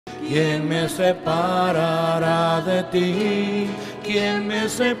¿Quién me separará de ti? ¿Quién me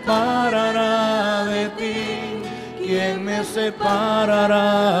separará de ti? ¿Quién me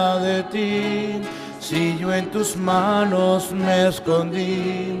separará de ti? Si yo en tus manos me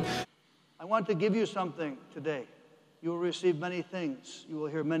escondí. I want to give you something today. You will receive many things. You will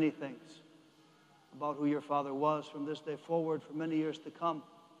hear many things about who your father was from this day forward for many years to come.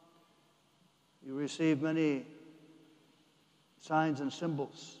 You receive many signs and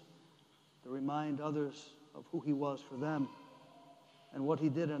symbols to remind others of who he was for them and what he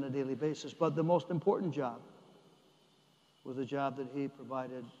did on a daily basis. But the most important job was the job that he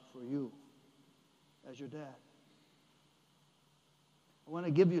provided for you as your dad. I want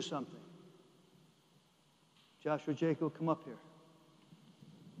to give you something. Joshua Jacob, come up here.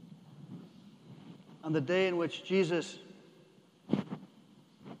 On the day in which Jesus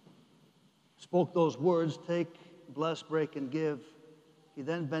spoke those words, take, bless, break, and give, he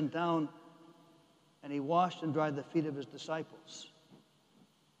then bent down and he washed and dried the feet of his disciples.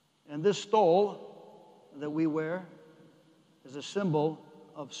 And this stole that we wear is a symbol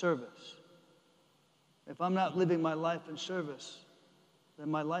of service. If I'm not living my life in service, then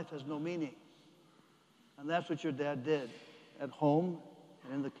my life has no meaning. And that's what your dad did at home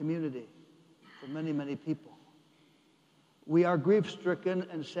and in the community for many, many people. We are grief-stricken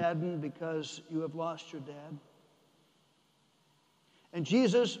and saddened because you have lost your dad. And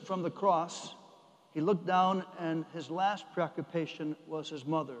Jesus, from the cross, he looked down and his last preoccupation was his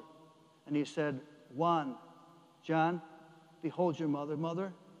mother. And he said, Juan, John, behold your mother.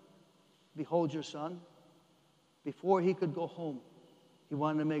 Mother, behold your son. Before he could go home, he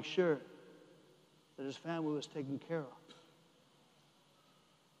wanted to make sure that his family was taken care of.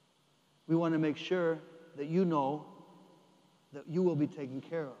 We want to make sure that you know that you will be taken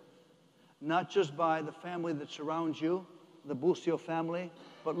care of. Not just by the family that surrounds you, the Bucio family,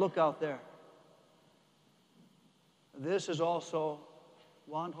 but look out there. This is also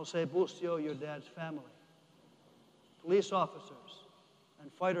Juan Jose Bucio, your dad's family. Police officers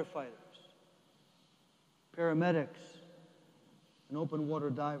and fighter fighters, paramedics and open water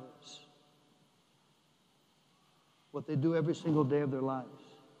divers. What they do every single day of their lives.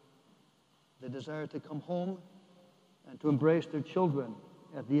 They desire to come home and to embrace their children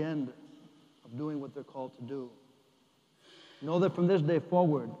at the end of doing what they're called to do. Know that from this day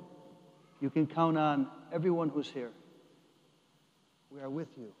forward, you can count on everyone who's here. We are with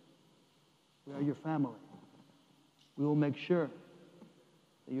you. We are your family. We will make sure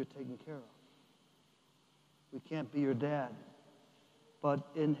that you're taken care of. We can't be your dad, but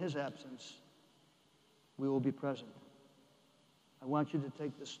in his absence, we will be present. I want you to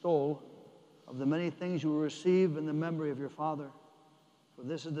take the stole of the many things you will receive in the memory of your father, for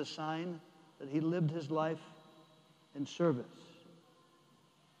this is the sign that he lived his life in service.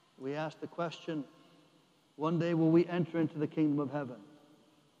 We ask the question, one day will we enter into the kingdom of heaven?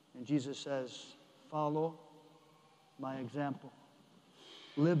 And Jesus says, follow my example.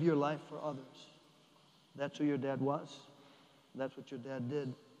 Live your life for others. That's who your dad was. That's what your dad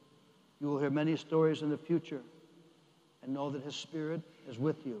did. You will hear many stories in the future and know that his spirit is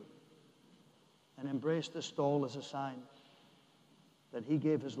with you. And embrace this stole as a sign that he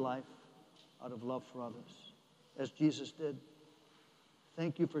gave his life out of love for others, as Jesus did.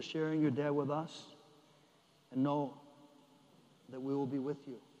 Thank you for sharing your dad with us, and know that we will be with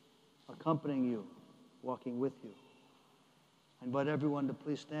you, accompanying you, walking with you. I invite everyone to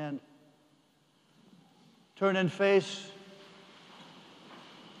please stand. Turn and face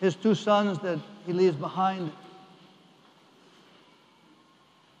his two sons that he leaves behind.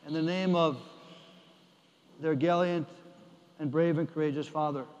 In the name of their gallant and brave and courageous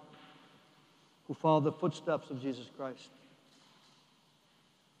father who followed the footsteps of Jesus Christ,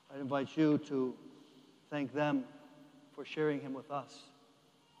 I invite you to thank them for sharing him with us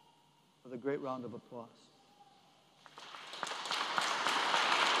with a great round of applause.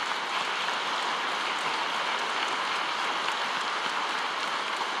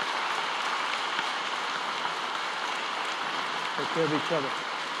 Take care of each other.